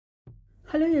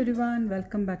Hello everyone,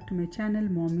 welcome back to my channel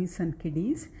Mommies and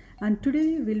Kiddies, and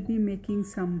today we'll be making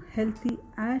some healthy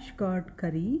ash gourd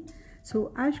curry.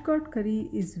 So ash gourd curry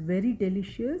is very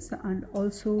delicious and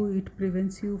also it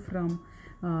prevents you from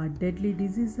deadly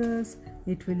diseases.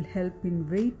 It will help in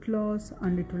weight loss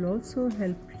and it will also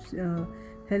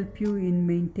help you in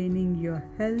maintaining your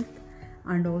health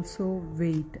and also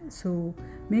weight. So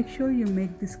make sure you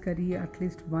make this curry at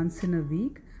least once in a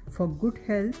week for good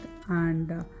health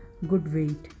and good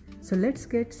weight. So let's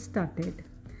get started.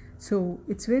 So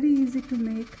it's very easy to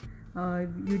make.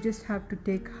 You just have to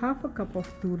take half a cup of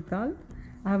tur dal.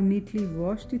 I have neatly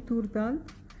washed the tur dal,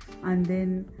 and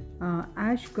then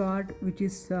ash gourd, which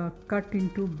is cut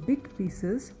into big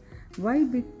pieces. Why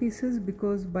big pieces?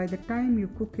 Because by the time you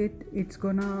cook it, it's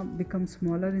gonna become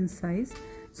smaller in size.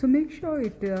 So make sure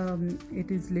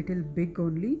it is little big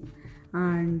only.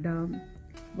 And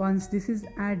once this is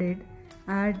added,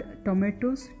 add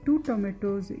tomatoes, 2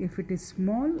 tomatoes if it is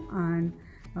small, and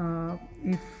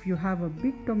if you have a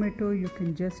big tomato you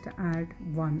can just add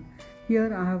 1.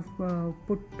 Here I have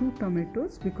put 2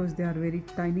 tomatoes because they are very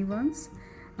tiny ones,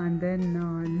 and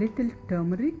then little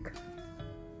turmeric,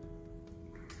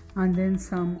 and then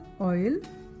some oil.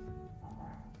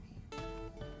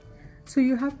 So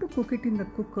you have to cook it in the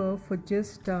cooker for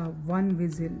just 1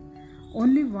 whistle,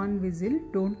 only 1 whistle,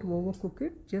 don't overcook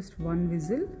it, just 1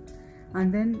 whistle.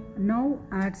 And then now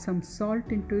add some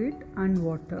salt into it and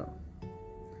water.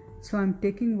 So I'm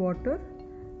taking water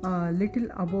little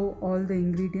above all the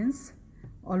ingredients,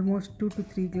 almost 2 to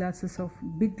 3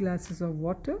 big glasses of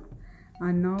water.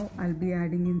 And now I'll be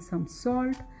adding in some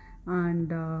salt,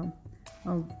 and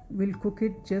we'll cook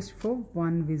it just for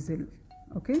 1 whistle,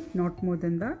 okay, not more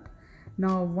than that.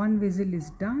 Now 1 whistle is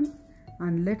done,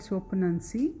 and let's open and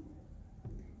see.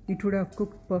 It would have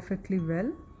cooked perfectly well.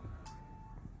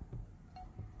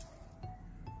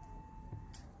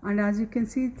 And as you can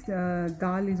see,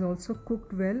 dal is also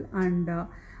cooked well, and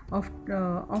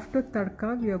after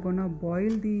tadka we are gonna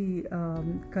boil the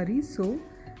curry, so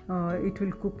it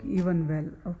will cook even well.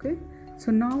 Okay,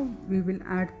 so now we will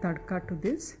add tadka to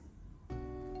this.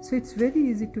 So it's very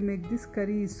easy to make this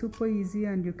curry, is super easy,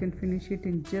 and you can finish it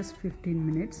in just 15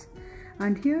 minutes.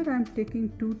 And here I am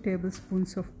taking 2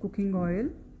 tablespoons of cooking oil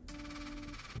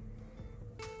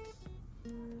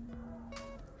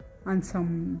and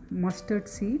some mustard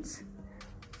seeds,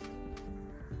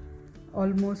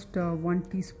 almost 1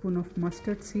 teaspoon of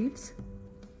mustard seeds,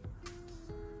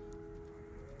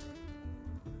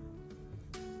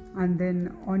 and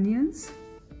then onions.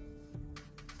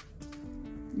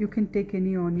 You can take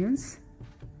any onions,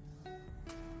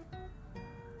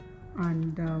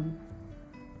 and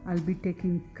I'll be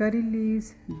taking curry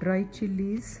leaves, dry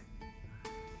chilies,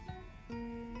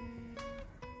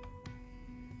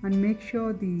 and make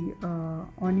sure the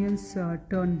onions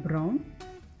turn brown.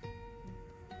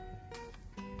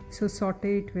 So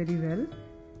saute it very well.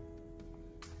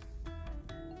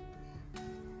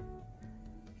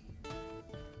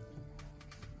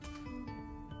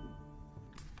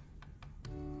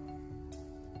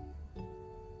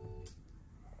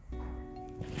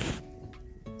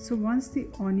 So once the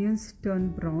onions turn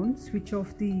brown, switch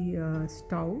off the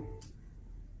stove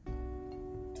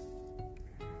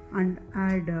and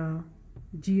add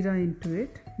jeera into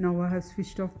it. Now I have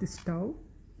switched off the stove.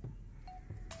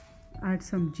 Add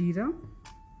some jeera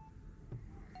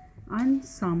and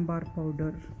sambar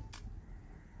powder.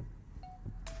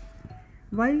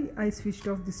 Why I switched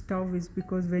off the stove is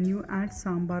because when you add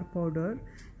sambar powder,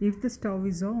 if the stove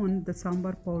is on, the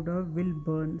sambar powder will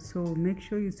burn. So make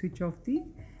sure you switch off the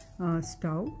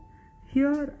stove.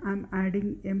 Here I am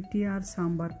adding MTR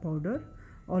sambar powder,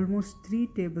 almost 3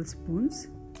 tablespoons.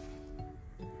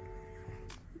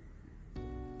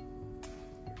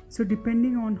 So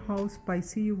depending on how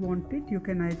spicy you want it, you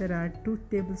can either add 2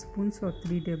 tablespoons or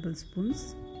 3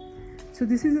 tablespoons. So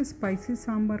this is a spicy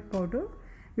sambar powder.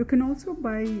 You can also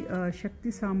buy Shakti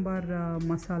sambar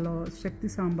masala, Shakti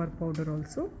sambar powder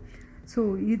also.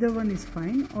 So either one is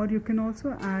fine, or you can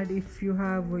also add, if you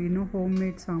have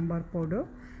homemade sambar powder,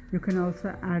 you can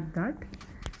also add that.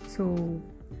 So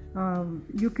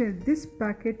this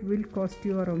packet will cost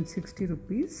you around 60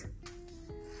 rupees.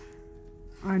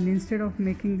 And instead of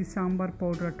making the sambar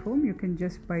powder at home, you can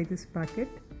just buy this packet.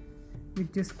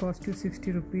 It just costs you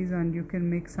 60 rupees, and you can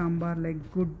make sambar like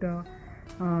good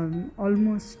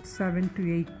almost 7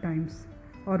 to 8 times,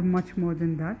 or much more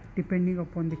than that, depending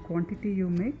upon the quantity you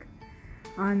make.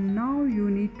 And now you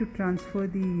need to transfer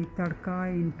the tadka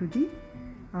into the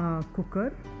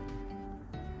cooker.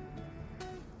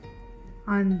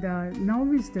 And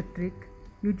now is the trick.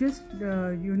 You just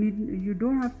you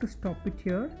don't have to stop it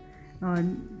here.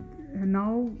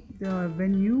 now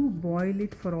when you boil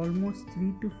it for almost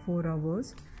 3 to 4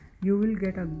 hours, you will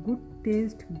get a good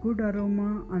taste, good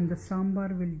aroma, and the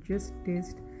sambar will just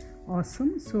taste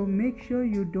awesome. So make sure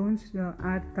you don't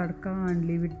add tadka and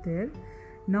leave it there.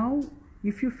 Now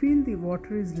if you feel the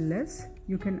water is less,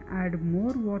 you can add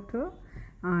more water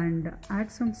and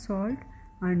add some salt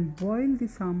and boil the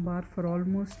sambar for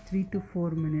almost 3 to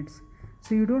 4 minutes.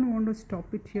 So you don't want to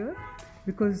stop it here,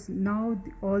 because now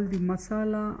all the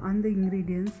masala and the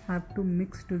ingredients have to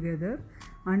mix together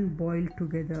and boil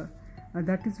together.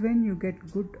 That is when you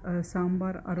get good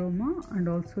sambar aroma, and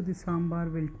also the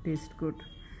sambar will taste good.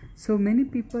 So many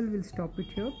people will stop it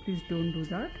here. Please don't do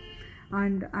that.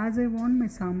 And as I want my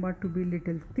sambar to be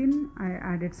little thin, I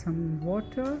added some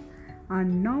water,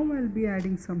 and now I'll be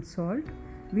adding some salt.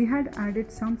 We had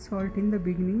added some salt in the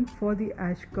beginning for the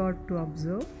ash gourd to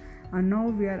absorb, and now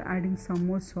we are adding some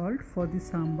more salt for the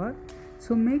sambar.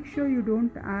 So make sure you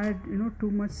don't add too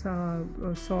much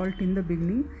salt in the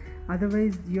beginning,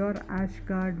 otherwise your ash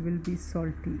gourd will be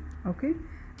salty. Okay,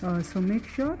 so make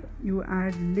sure you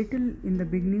add little in the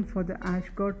beginning for the ash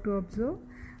gourd to absorb,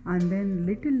 and then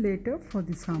little later for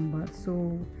the sambar.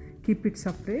 So keep it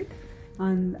separate.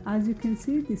 And as you can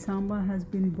see, the sambar has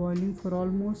been boiling for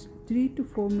almost 3 to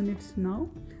 4 minutes now,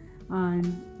 and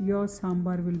your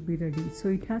sambar will be ready. So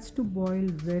it has to boil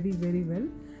very well,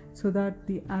 so that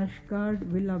the ash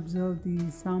gourd will absorb the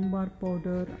sambar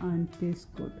powder and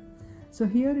taste good. So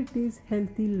here it is,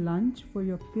 healthy lunch for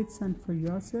your kids and for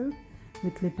yourself,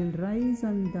 with little rice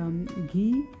and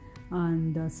ghee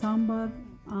and sambar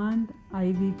and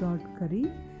ivy gourd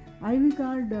curry. Ivy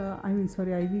gourd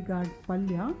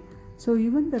palya. So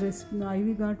even the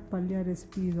ivy gourd palya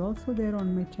recipe is also there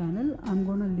on my channel. I'm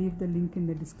going to leave the link in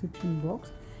the description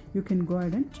box. You can go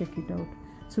ahead and check it out.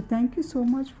 So thank you so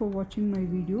much for watching my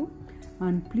video,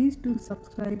 and please do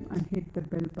subscribe and hit the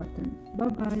bell button. Bye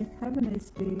bye. Have a nice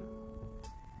day.